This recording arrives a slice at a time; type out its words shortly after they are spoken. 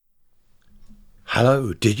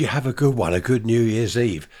Hello, did you have a good one, a good New Year's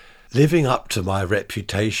Eve? Living up to my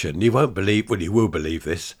reputation, you won't believe, well you will believe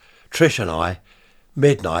this, Trish and I,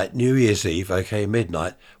 midnight, New Year's Eve,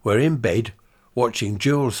 midnight, we're in bed watching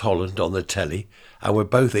Jules Holland on the telly and we're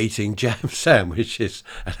both eating jam sandwiches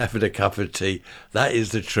and having a cup of tea. That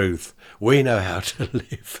is the truth. We know how to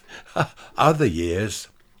live. Other years,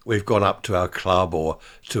 we've gone up to our club or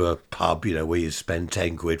to a pub, where you spend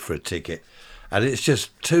 10 quid for a ticket. And it's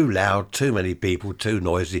just too loud, too many people, too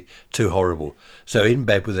noisy, too horrible. So in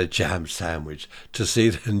bed with a jam sandwich to see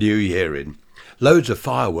the new year in. Loads of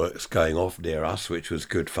fireworks going off near us, which was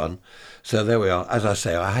good fun. So there we are. As I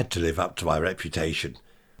say, I had to live up to my reputation.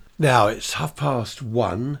 Now, it's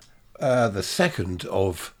 1:30, the 2nd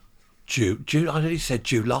of June. I nearly said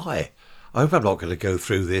July. I hope I'm not going to go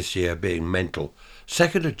through this year being mental.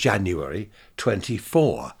 2nd of January,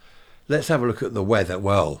 24. Let's have a look at the weather.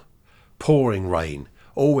 Well, pouring rain.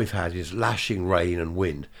 All we've had is lashing rain and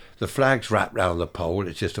wind. The flag's wrapped round the pole.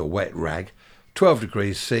 It's just a wet rag. 12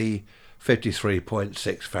 degrees C,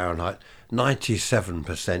 53.6 Fahrenheit,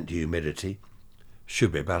 97% humidity.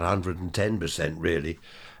 Should be about 110% really.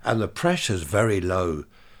 And the pressure's very low.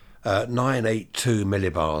 982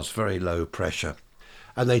 millibars, very low pressure.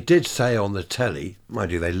 And they did say on the telly,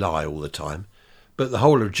 mind you, they lie all the time, but the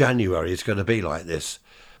whole of January is going to be like this.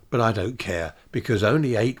 But I don't care, because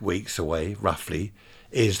only 8 weeks away, roughly,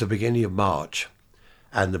 is the beginning of March.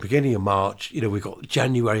 And the beginning of March, we've got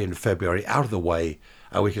January and February out of the way,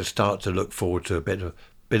 and we can start to look forward to a bit of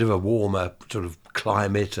a warmer sort of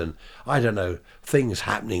climate and, I don't know, things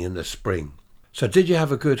happening in the spring. So did you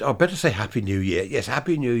have a good, I better say Happy New Year. Yes,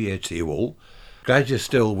 Happy New Year to you all. Glad you're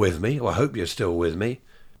still with me, or I hope you're still with me.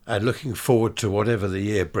 And looking forward to whatever the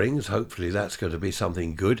year brings. Hopefully that's going to be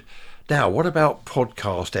something good. Now, what about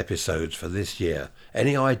podcast episodes for this year?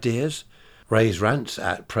 Any ideas?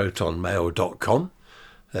 raisrants@protonmail.com.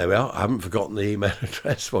 There we are. I haven't forgotten the email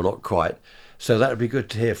address. Well, not quite. So that would be good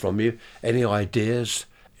to hear from you. Any ideas?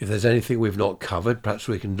 If there's anything we've not covered, perhaps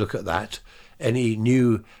we can look at that. Any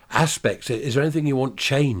new aspects? Is there anything you want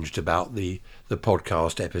changed about the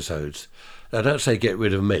podcast episodes? Now, don't say get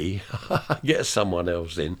rid of me. Get someone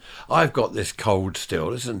else in. I've got this cold still.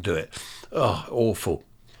 Listen to it. Oh, awful.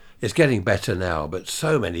 It's getting better now, but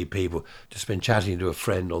so many people. Just been chatting to a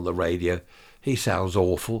friend on the radio. He sounds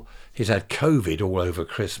awful. He's had COVID all over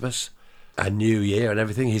Christmas and New Year and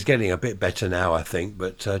everything. He's getting a bit better now, I think,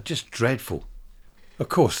 but just dreadful. Of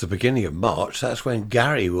course, the beginning of March, that's when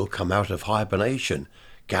Gary will come out of hibernation.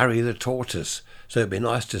 Gary the tortoise. So it'd be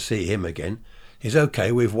nice to see him again. He's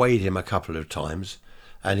okay. We've weighed him a couple of times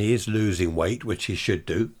and he is losing weight, which he should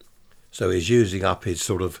do. So he's using up his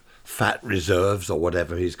sort of fat reserves or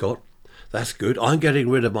whatever he's got. That's good. I'm getting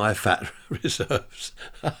rid of my fat reserves.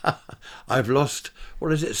 I've lost,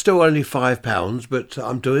 still only 5 pounds, but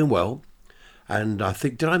I'm doing well. And I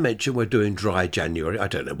think, did I mention we're doing dry January? I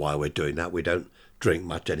don't know why we're doing that. We don't drink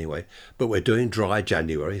much anyway. But we're doing dry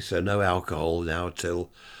January, so no alcohol now till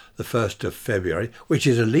the 1st of February, which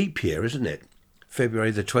is a leap year, isn't it?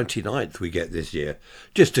 February the 29th we get this year,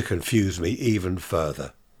 just to confuse me even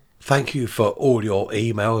further. Thank you for all your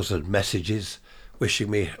emails and messages,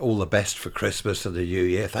 wishing me all the best for Christmas and the New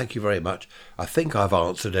Year. Thank you very much. I think I've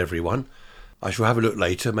answered everyone. I shall have a look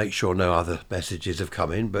later, make sure no other messages have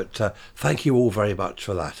come in, but thank you all very much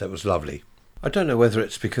for that. It was lovely. I don't know whether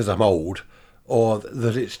it's because I'm old or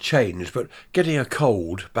that it's changed, but getting a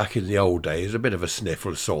cold back in the old days, a bit of a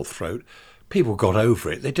sniffle, sore throat, people got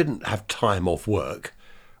over it. They didn't have time off work.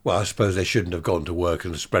 Well, I suppose they shouldn't have gone to work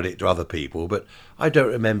and spread it to other people, but I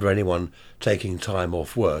don't remember anyone taking time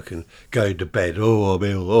off work and going to bed, oh, I'm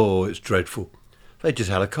ill, oh, it's dreadful. They just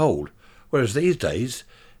had a cold. Whereas these days,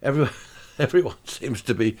 everyone seems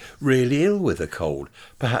to be really ill with a cold.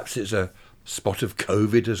 Perhaps it's a spot of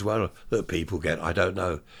COVID as well that people get, I don't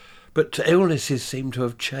know. But illnesses seem to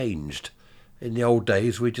have changed. In the old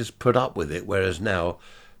days, we just put up with it, whereas now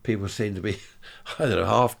people seem to be,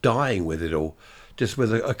 half dying with it all. Just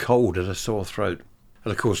with a cold and a sore throat.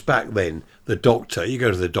 And of course, back then, you go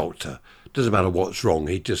to the doctor, doesn't matter what's wrong,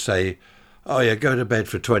 he'd just say, oh yeah, go to bed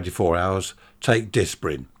for 24 hours, take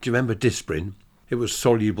Disprin. Do you remember Disprin? It was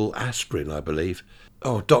soluble aspirin, I believe.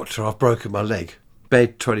 Oh, doctor, I've broken my leg.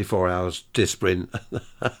 Bed 24 hours, Disprin.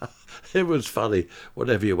 It was funny,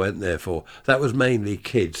 whatever you went there for. That was mainly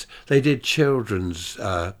kids. They did children's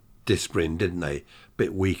Disprin, didn't they?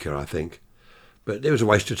 Bit weaker, I think. But it was a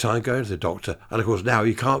waste of time going to the doctor. And of course now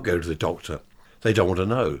you can't go to the doctor. They don't want to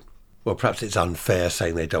know. Well, perhaps it's unfair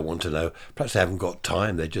saying they don't want to know. Perhaps they haven't got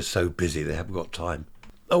time. They're just so busy they haven't got time.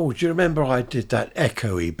 Oh, do you remember I did that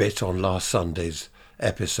echoey bit on last Sunday's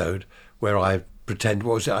episode where I pretend,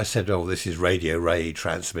 what was it I said? Oh, this is Radio Ray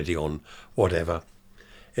transmitting on whatever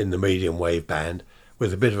in the medium wave band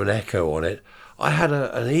with a bit of an echo on it. I had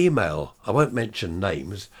an email, I won't mention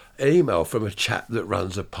names, an email from a chap that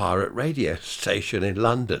runs a pirate radio station in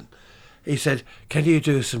London. He said, can you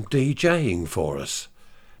do some DJing for us?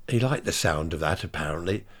 He liked the sound of that,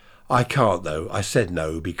 apparently. I can't, though. I said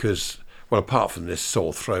no because, well, apart from this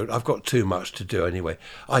sore throat, I've got too much to do anyway.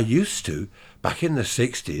 I used to. Back in the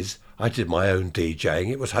 60s, I did my own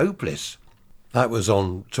DJing. It was hopeless. That was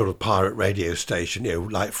on sort of pirate radio station,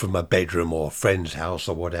 like from a bedroom or a friend's house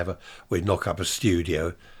or whatever. We'd knock up a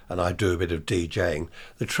studio and I'd do a bit of DJing.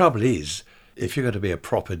 The trouble is, if you're going to be a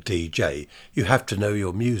proper DJ, you have to know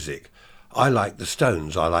your music. I like the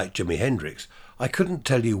Stones. I like Jimi Hendrix. I couldn't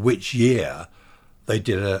tell you which year they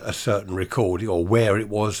did a certain recording or where it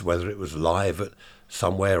was, whether it was live at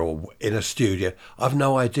somewhere or in a studio. I've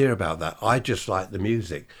no idea about that. I just like the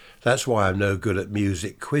music. That's why I'm no good at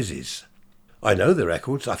music quizzes. I know the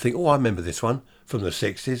records. I think, I remember this one from the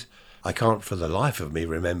 60s. I can't for the life of me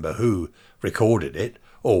remember who recorded it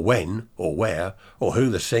or when or where or who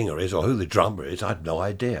the singer is or who the drummer is. I'd no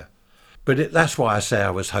idea. But that's why I say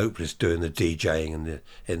I was hopeless doing the DJing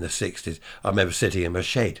in the 60s. I remember sitting in my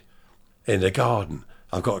shed in the garden.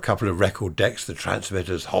 I've got a couple of record decks, the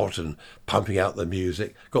transmitter's hot and pumping out the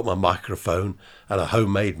music, got my microphone and a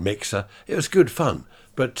homemade mixer. It was good fun,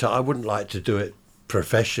 but I wouldn't like to do it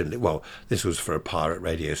professionally. Well, this was for a pirate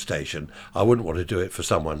radio station. I wouldn't want to do it for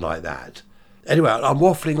someone like that. Anyway, I'm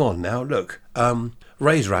waffling on now. Look,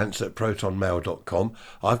 Ray's Rants at protonmail.com.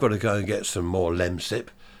 I've got to go and get some more Lemsip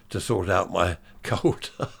to sort out my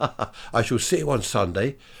cold. I shall see you on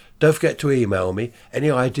Sunday. Don't forget to email me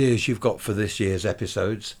any ideas you've got for this year's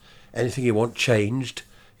episodes, anything you want changed,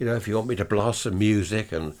 if you want me to blast some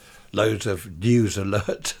music and loads of news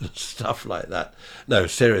alerts and stuff like that. No,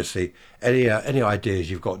 seriously, any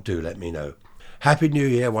ideas you've got, do let me know. Happy New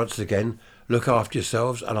Year once again. Look after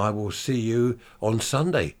yourselves and I will see you on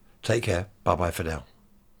Sunday. Take care. Bye-bye for now.